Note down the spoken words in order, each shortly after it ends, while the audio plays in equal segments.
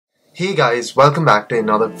Hey guys, welcome back to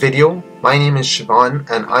another video. My name is Shivan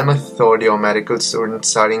and I'm a third year medical student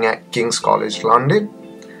studying at King's College London.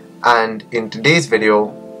 And in today's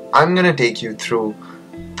video, I'm gonna take you through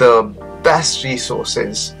the best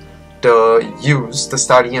resources to use to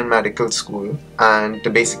study in medical school and to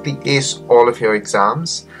basically ace all of your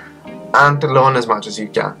exams and to learn as much as you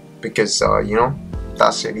can because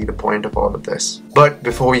that's really the point of all of this. But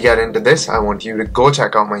before we get into this, I want you to go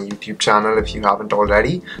check out my YouTube channel if you haven't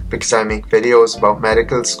already, because I make videos about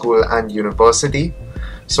medical school and university.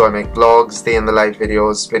 So I make vlogs, day in the life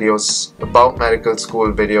videos, videos about medical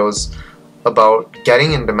school, videos about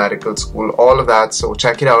getting into medical school, all of that. So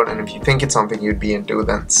check it out, and if you think it's something you'd be into,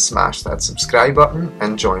 then smash that subscribe button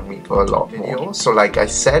and join me for a lot more. So like I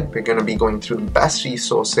said, we're going to be going through the best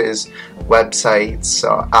resources, websites,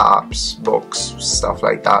 apps, books, stuff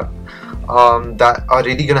like that, that are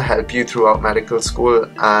really going to help you throughout medical school,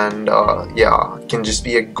 and can just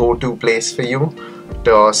be a go-to place for you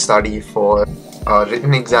to study for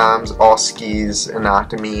written exams, OSCEs,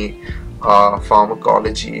 anatomy,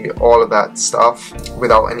 pharmacology, all of that stuff.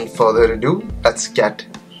 Without any further ado, let's get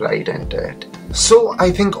right into it. So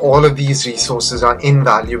I think all of these resources are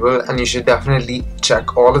invaluable and you should definitely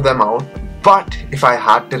check all of them out. But if I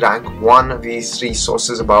had to rank one of these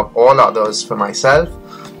resources above all others for myself,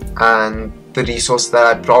 and the resource that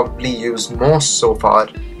I probably use most so far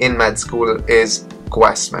in med school is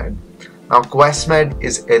QuestMed. Now QuestMed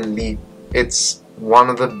is elite. It's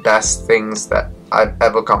one of the best things that I've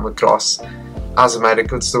ever come across as a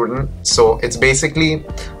medical student. So it's basically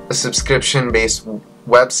a subscription-based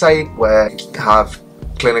website where you have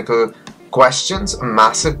clinical questions, a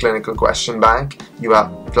massive clinical question bank, you have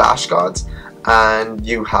flashcards, and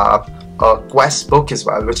you have a quest book as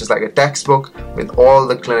well, which is like a textbook with all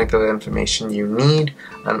the clinical information you need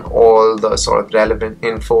and all the sort of relevant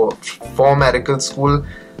info for medical school,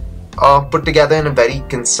 put together in a very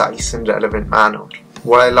concise and relevant manner.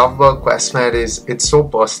 What I love about QuestMed is it's so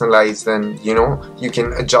personalized, and you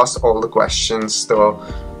can adjust all the questions to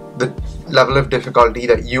the level of difficulty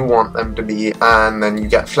that you want them to be, and then you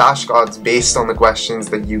get flashcards based on the questions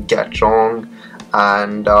that you get wrong,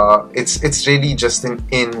 and it's really just an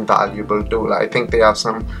invaluable tool. I think they have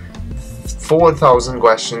some 4,000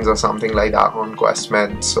 questions or something like that on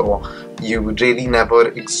QuestMed, so you really never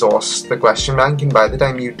exhaust the question bank, and by the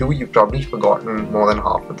time you do, you've probably forgotten more than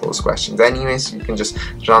half of those questions anyway, so you can just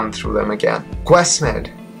run through them again.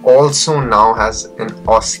 QuestMed also now has an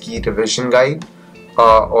OSCE revision guide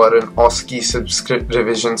or an OSCE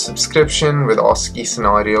revision subscription with OSCE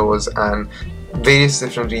scenarios and various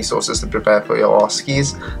different resources to prepare for your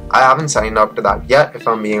OSCEs. I haven't signed up to that yet, if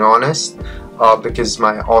I'm being honest, because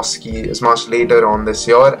my OSCE is much later on this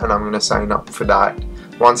year, and I'm going to sign up for that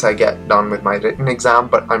once I get done with my written exam,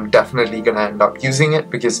 but I'm definitely going to end up using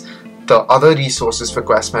it because the other resources for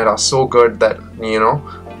QuestMed are so good that,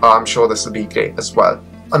 I'm sure this will be great as well.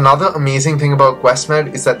 Another amazing thing about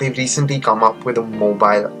QuestMed is that they've recently come up with a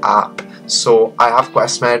mobile app. So I have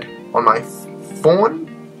QuestMed on my phone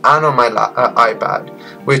and on my iPad,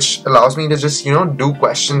 which allows me to just, do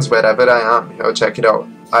questions wherever I am. Here, check it out.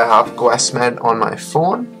 I have QuestMed on my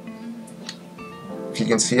phone. If you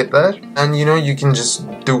can see it there, and you can just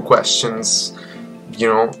do questions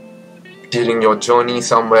during your journey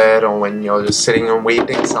somewhere, or when you're just sitting and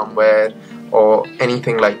waiting somewhere, or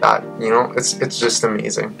anything like that. It's just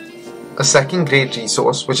amazing. A second great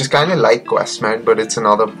resource, which is kind of like QuestMed but it's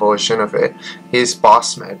another version of it, is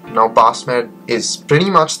Bossman. Now Bossman is pretty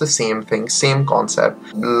much the same thing, same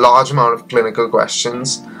concept, large amount of clinical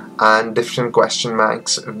questions and different question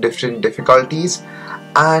banks of different difficulties,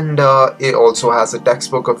 and it also has a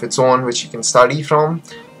textbook of its own which you can study from,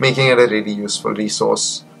 making it a really useful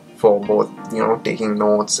resource for both taking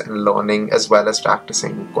notes and learning as well as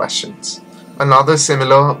practicing questions. Another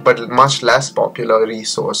similar but much less popular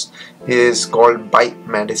resource is called Bite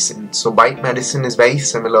Medicine. So Bite Medicine is very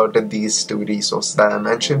similar to these two resources that I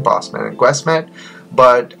mentioned, Bossman and QuestMed,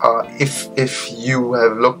 but if you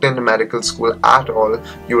have looked into medical school at all,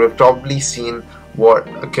 you would have probably seen what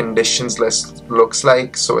a conditions list looks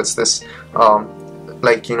like. So it's this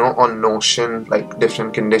on Notion, like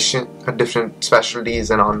different different specialties,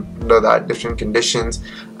 and under that different conditions,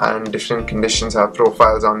 and different conditions have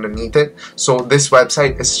profiles underneath it. So this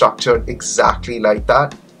website is structured exactly like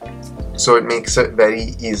that, so it makes it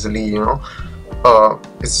very easily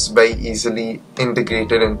it's very easily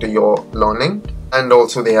integrated into your learning. And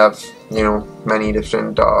also they have many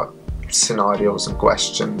different scenarios and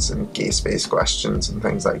questions and case-based questions and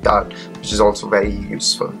things like that, which is also very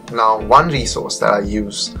useful. Now, one resource that I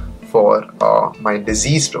use for my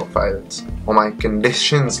disease profiles or my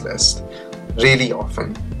conditions list really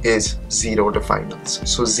often is Zero to Finals.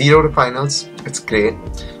 So Zero to Finals, it's great.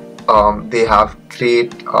 They have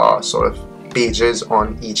great sort of pages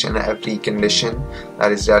on each and every condition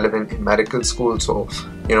that is relevant in medical school. So,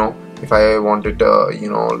 you know, if I wanted to, you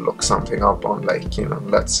know, look something up on, like, you know,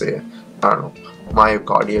 let's say, I don't know,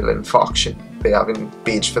 myocardial infarction, they have a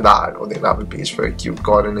page for that, or they'll have a page for acute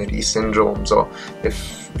coronary syndromes, or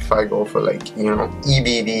if I go for, like, you know,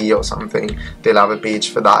 EBD or something, they'll have a page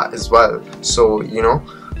for that as well. So, you know,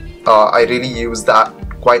 I really use that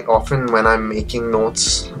quite often when I'm making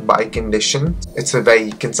notes by condition. It's a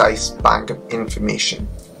very concise bank of information.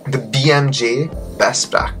 The BMJ,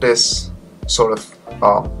 best practice sort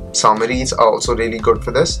of summaries, are also really good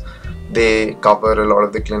for this. They cover a lot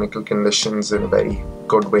of the clinical conditions in a very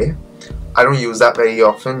good way. I don't use that very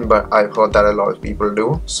often, but I've heard that a lot of people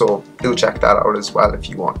do, so do check that out as well if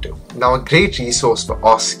you want to. Now, a great resource for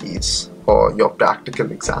OSCEs, or your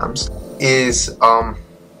practical exams, is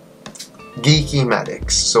Geek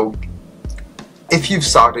Medics. So if you've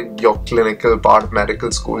started your clinical part of medical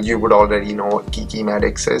school, you would already know what Geek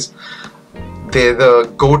Medics is. They're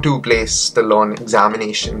the go-to place to learn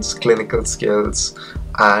examinations, clinical skills,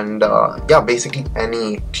 and yeah, basically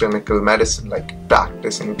any clinical medicine, like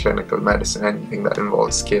practicing clinical medicine, anything that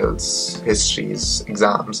involves skills, histories,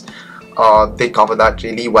 exams. They cover that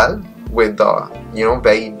really well with you know,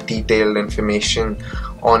 very detailed information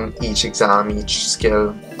on each exam, each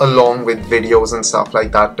skill, along with videos and stuff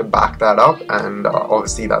like that to back that up, and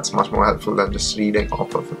obviously that's much more helpful than just reading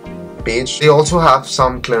off of a page. They also have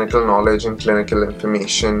some clinical knowledge and clinical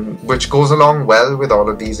information which goes along well with all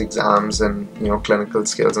of these exams and, you know, clinical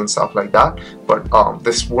skills and stuff like that, but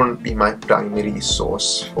this wouldn't be my primary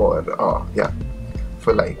source for yeah,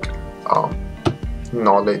 for like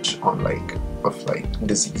knowledge on of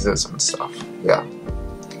diseases and stuff. Yeah.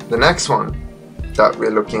 The next one that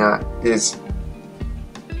we're looking at is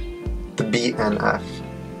the BNF.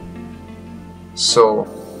 So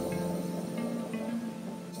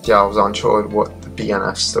yeah, I was unsure what the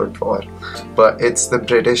BNF stood for, but it's the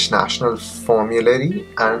British National Formulary,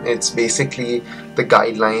 and it's basically the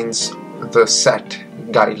guidelines, the set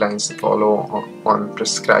guidelines to follow on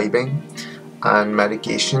prescribing and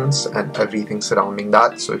medications and everything surrounding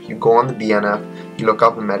that. So if you go on the BNF, you look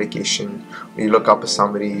up a medication, you look up a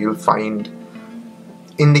summary, you'll find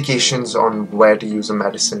indications on where to use a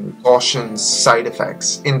medicine, cautions, side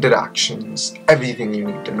effects, interactions, everything you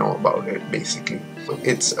need to know about it basically. So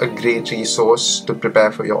it's a great resource to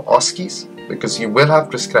prepare for your OSCEs, because you will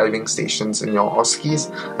have prescribing stations in your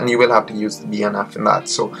OSCEs and you will have to use the BNF in that.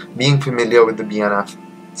 So being familiar with the BNF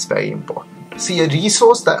is very important. See, a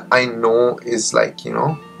resource that I know is, like, you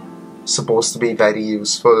know, supposed to be very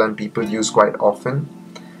useful and people use quite often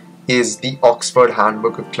is the Oxford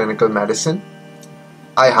Handbook of Clinical Medicine.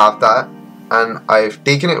 I have that and I've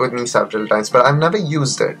taken it with me several times, but I've never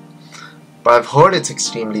used it. But I've heard it's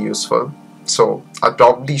extremely useful, so I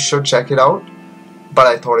probably should check it out, but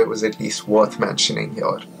I thought it was at least worth mentioning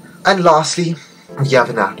here. And lastly, we have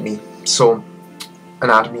anatomy. So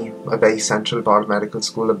anatomy, a very central part of medical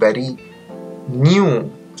school, a very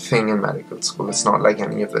new thing in medical school. It's not like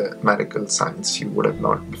any of the medical science you would have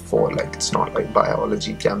learned before. Like, it's not like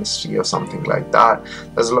biology, chemistry or something like that.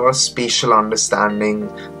 There's a lot of spatial understanding.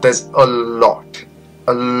 There's a lot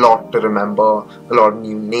to remember, a lot of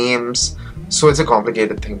new names. So it's a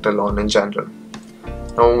complicated thing to learn in general.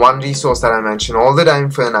 Now, one resource that I mention all the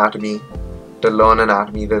time for anatomy, to learn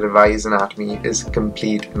anatomy, to revise anatomy, is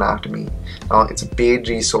Complete Anatomy. Now, it's a paid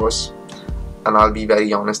resource, and I'll be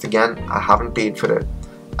very honest again, I haven't paid for it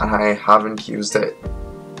and I haven't used it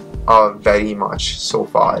very much so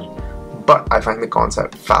far, but I find the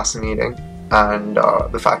concept fascinating, and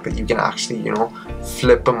the fact that you can actually, you know,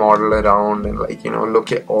 flip a model around and, like, you know,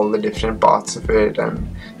 look at all the different parts of it and,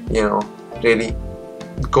 you know, really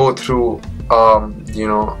go through you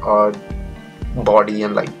know, body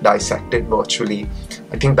and, like, dissect it virtually.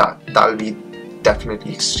 I think that'll be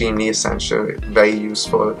definitely extremely essential, very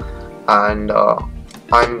useful, and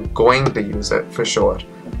I'm going to use it for sure,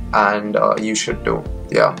 and you should too.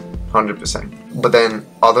 Yeah, 100%. But then,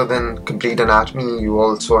 other than Complete Anatomy, you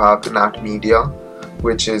also have Anatomedia,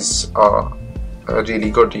 which is a really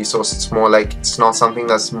good resource. It's more like, it's not something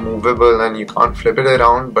that's movable and you can't flip it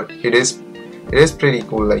around, but it is pretty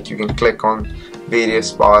cool. Like, you can click on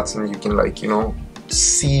various parts and you can, like, you know,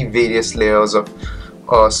 see various layers of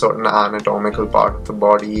a certain anatomical part of the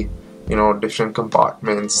body, you know, different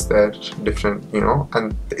compartments, they're different, you know,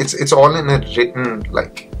 and it's all in a written,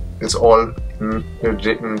 like, it's all in a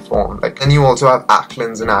written form. Like, and you also have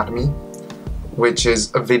Ackland's Anatomy, which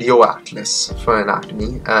is a video atlas for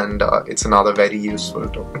anatomy, and it's another very useful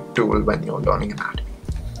tool when you're learning anatomy.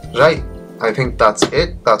 Right, I think that's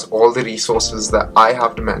it. That's all the resources that I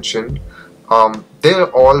have to mention.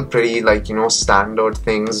 They're all pretty, like, you know, standard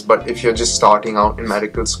things, but if you're just starting out in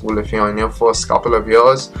medical school, if you're in your first couple of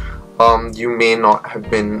years, you may not have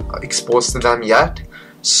been exposed to them yet.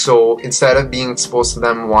 So instead of being exposed to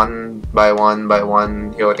them one by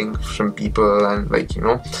one, hearing from people and, like, you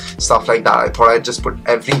know, stuff like that, I thought I'd just put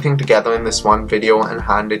everything together in this one video and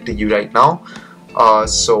hand it to you right now.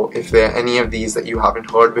 So if there are any of these that you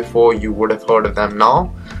haven't heard before, you would have heard of them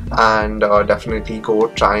now, and definitely go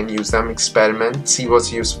try and use them, experiment, see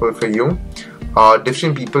what's useful for you.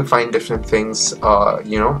 Different people find different things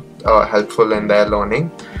helpful in their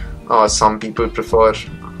learning. Some people prefer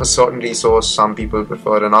a certain resource, some people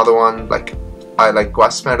prefer another one. Like, I like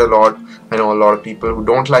QuestMed a lot. I know a lot of people who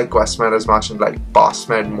don't like QuestMed as much and like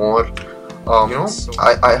Bossman more.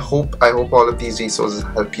 I hope all of these resources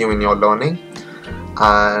help you in your learning,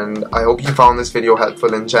 and I hope you found this video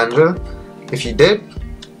helpful in general. If you did,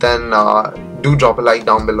 then do drop a like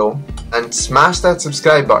down below and smash that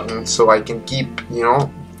subscribe button so I can keep, you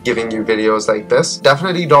know, giving you videos like this.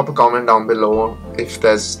 Definitely drop a comment down below if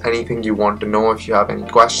there's anything you want to know, if you have any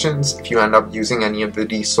questions, if you end up using any of the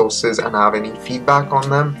resources and have any feedback on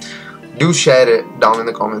them. Do share it down in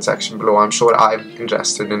the comment section below. I'm sure I'm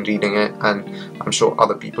interested in reading it, and I'm sure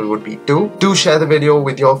other people would be too. Do share the video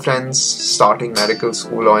with your friends starting medical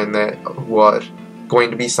school, or who are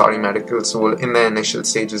going to be starting medical school in the initial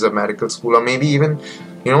stages of medical school, or maybe even,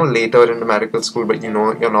 you know, later into medical school, but you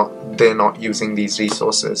know they're not using these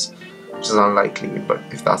resources, which is unlikely. But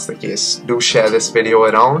if that's the case, do share this video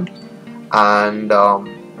around, and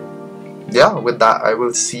yeah, with that, I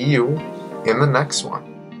will see you in the next one.